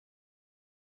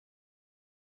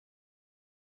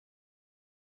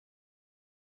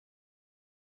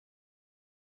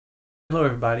Hello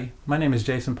everybody, my name is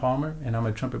Jason Palmer and I'm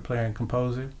a trumpet player and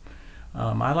composer.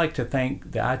 I'd like to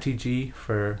thank the ITG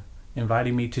for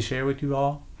inviting me to share with you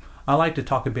all. I'd like to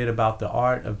talk a bit about the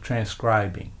art of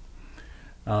transcribing.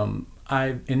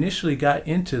 I initially got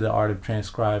into the art of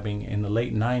transcribing in the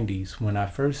late 90s when I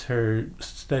first heard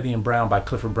Studying Brown by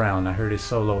Clifford Brown. I heard his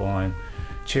solo on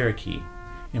Cherokee.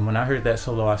 And when I heard that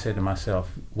solo, I said to myself,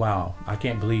 wow, I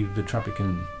can't believe the trumpet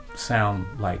can sound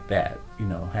like that, you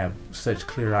know, have such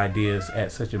clear ideas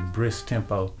at such a brisk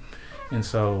tempo. And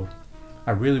so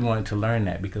I really wanted to learn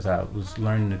that because I was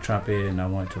learning the trumpet and I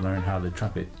wanted to learn how the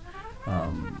trumpet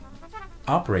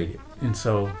operated. And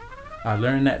so I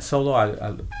learned that solo.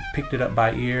 I picked it up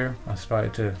by ear. I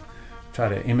started to try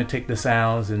to imitate the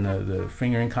sounds and the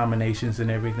fingering combinations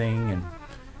and everything, and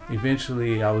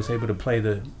eventually I was able to play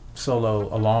the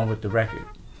solo along with the record.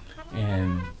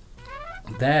 And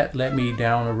that led me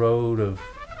down a road of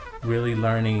really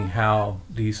learning how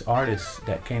these artists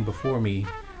that came before me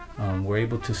were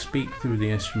able to speak through the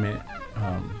instrument,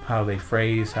 how they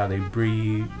phrase, how they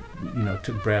breathe, you know,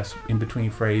 took breaths in between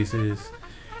phrases,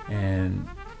 and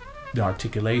the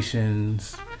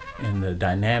articulations and the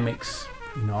dynamics,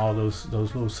 you know, all those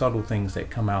little subtle things that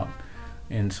come out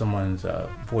in someone's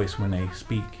voice when they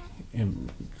speak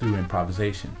through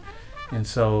improvisation. And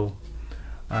so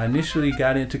I initially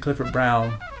got into Clifford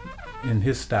Brown in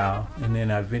his style, and then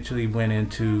I eventually went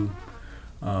into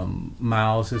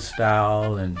Miles's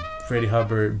style and Freddie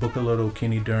Hubbard, Book a Little,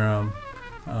 Kenny Durham,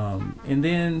 and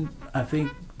then I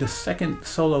think the second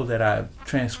solo that I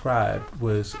transcribed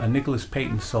was a Nicholas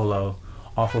Payton solo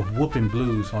off of Whoopin'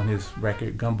 Blues on his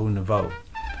record Gumbo Nouveau.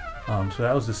 So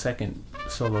that was the second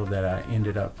solo that I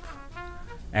ended up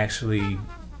actually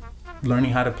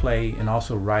learning how to play and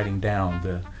also writing down.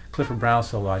 The Clifford Brown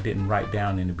solo I didn't write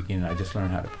down in the beginning, I just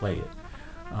learned how to play it.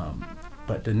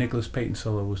 But the Nicholas Payton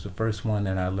solo was the first one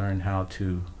that I learned how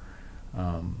to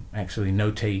actually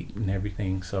notate and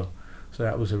everything. So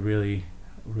that was a really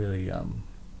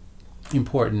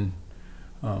important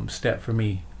step for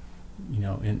me, you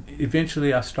know. And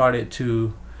eventually I started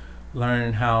to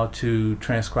learn how to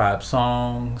transcribe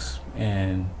songs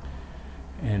and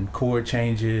chord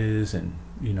changes and,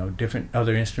 you know, different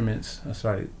other instruments. I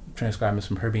started transcribing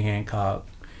some Herbie Hancock,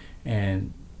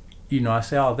 and, you know, I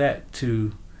say all that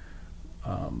to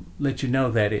let you know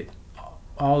that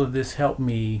all of this helped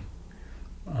me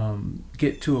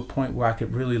get to a point where I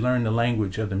could really learn the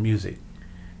language of the music.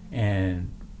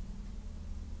 And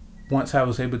once I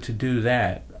was able to do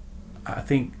that, I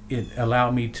think it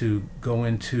allowed me to go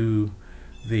into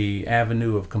the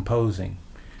avenue of composing.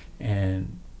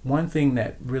 And one thing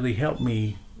that really helped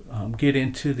me get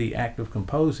into the act of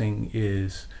composing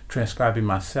is transcribing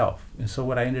myself. And so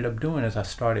what I ended up doing is I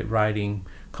started writing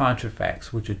contrafacts,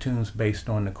 which are tunes based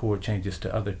on the chord changes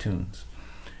to other tunes.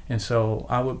 And so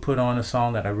I would put on a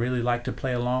song that I really like to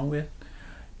play along with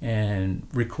and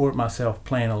record myself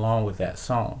playing along with that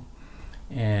song.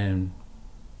 And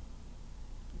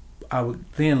I would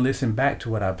then listen back to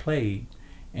what I played,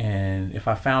 and if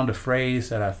I found a phrase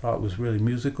that I thought was really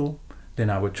musical, then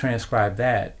I would transcribe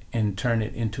that and turn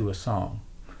it into a song.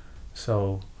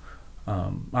 So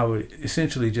I would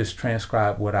essentially just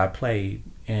transcribe what I played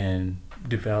and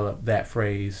develop that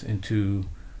phrase into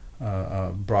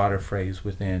a broader phrase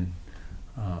within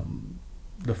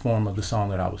the form of the song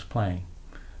that I was playing.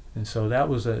 And so that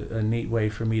was a neat way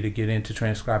for me to get into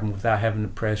transcribing without having the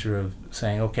pressure of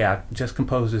saying, okay, I just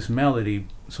composed this melody,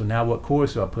 so now what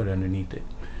chords do I put underneath it?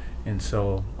 And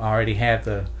so I already had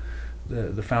the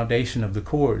foundation of the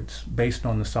chords based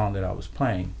on the song that I was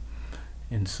playing.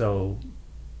 And so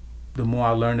the more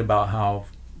I learned about how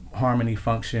harmony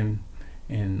functioned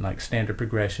in like standard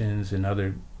progressions and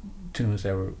other tunes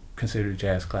that were considered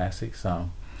jazz classics, the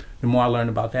more I learned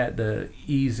about that, the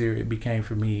easier it became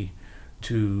for me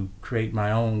to create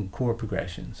my own chord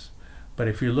progressions. But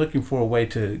if you're looking for a way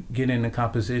to get into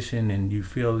composition and you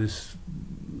feel this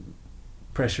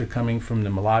pressure coming from the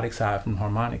melodic side, from the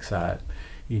harmonic side,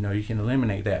 you know, you can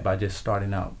eliminate that by just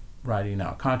starting out writing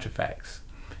out contrafacts.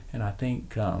 And I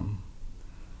think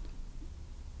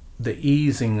the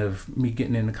easing of me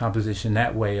getting into composition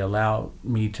that way allowed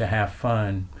me to have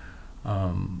fun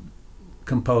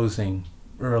composing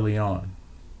early on.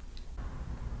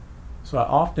 So I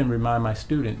often remind my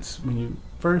students, when you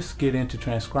first get into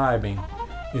transcribing,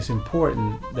 it's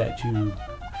important that you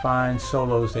find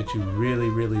solos that you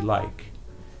really like,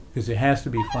 because it has to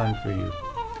be fun for you.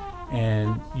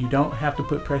 And you don't have to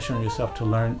put pressure on yourself to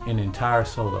learn an entire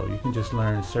solo. You can just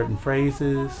learn certain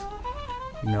phrases,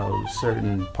 you know,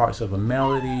 certain parts of a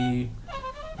melody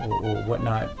or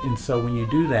whatnot. And so when you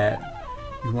do that,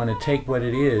 you want to take what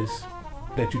it is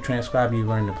that you transcribe and you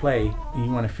learn to play, and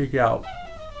you want to figure out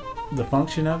the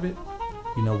function of it,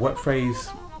 you know, what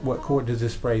chord does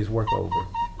this phrase work over,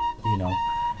 you know,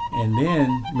 and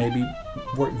then maybe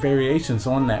work variations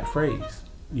on that phrase.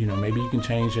 You know, maybe you can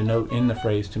change a note in the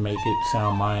phrase to make it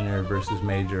sound minor versus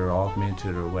major or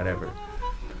augmented or whatever,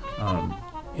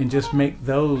 and just make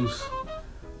those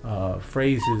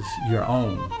phrases your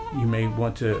own. You may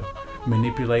want to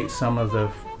manipulate some of the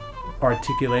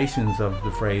articulations of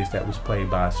the phrase that was played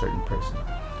by a certain person,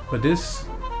 but this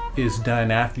is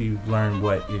done after you've learned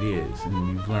what it is and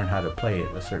you've learned how to play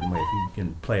it a certain way. If you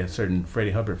can play a certain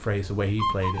Freddie Hubbard phrase the way he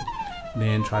played it,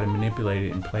 then try to manipulate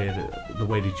it and play it the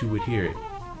way that you would hear it.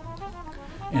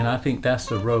 And I think that's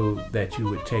the road that you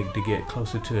would take to get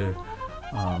closer to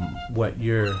what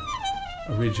your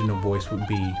original voice would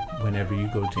be whenever you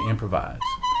go to improvise.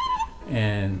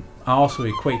 And I also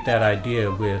equate that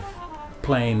idea with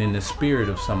playing in the spirit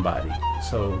of somebody.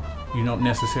 So you don't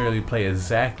necessarily play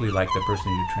exactly like the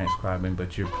person you're transcribing,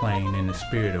 but you're playing in the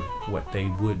spirit of what they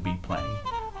would be playing,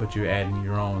 but you're adding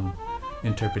your own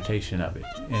interpretation of it.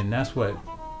 And that's what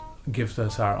gives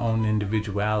us our own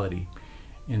individuality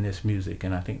in this music,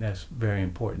 and I think that's very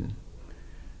important.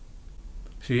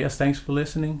 So yes, thanks for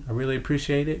listening. I really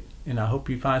appreciate it, and I hope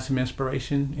you find some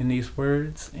inspiration in these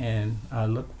words, and I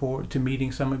look forward to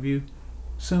meeting some of you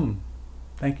soon.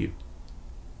 Thank you.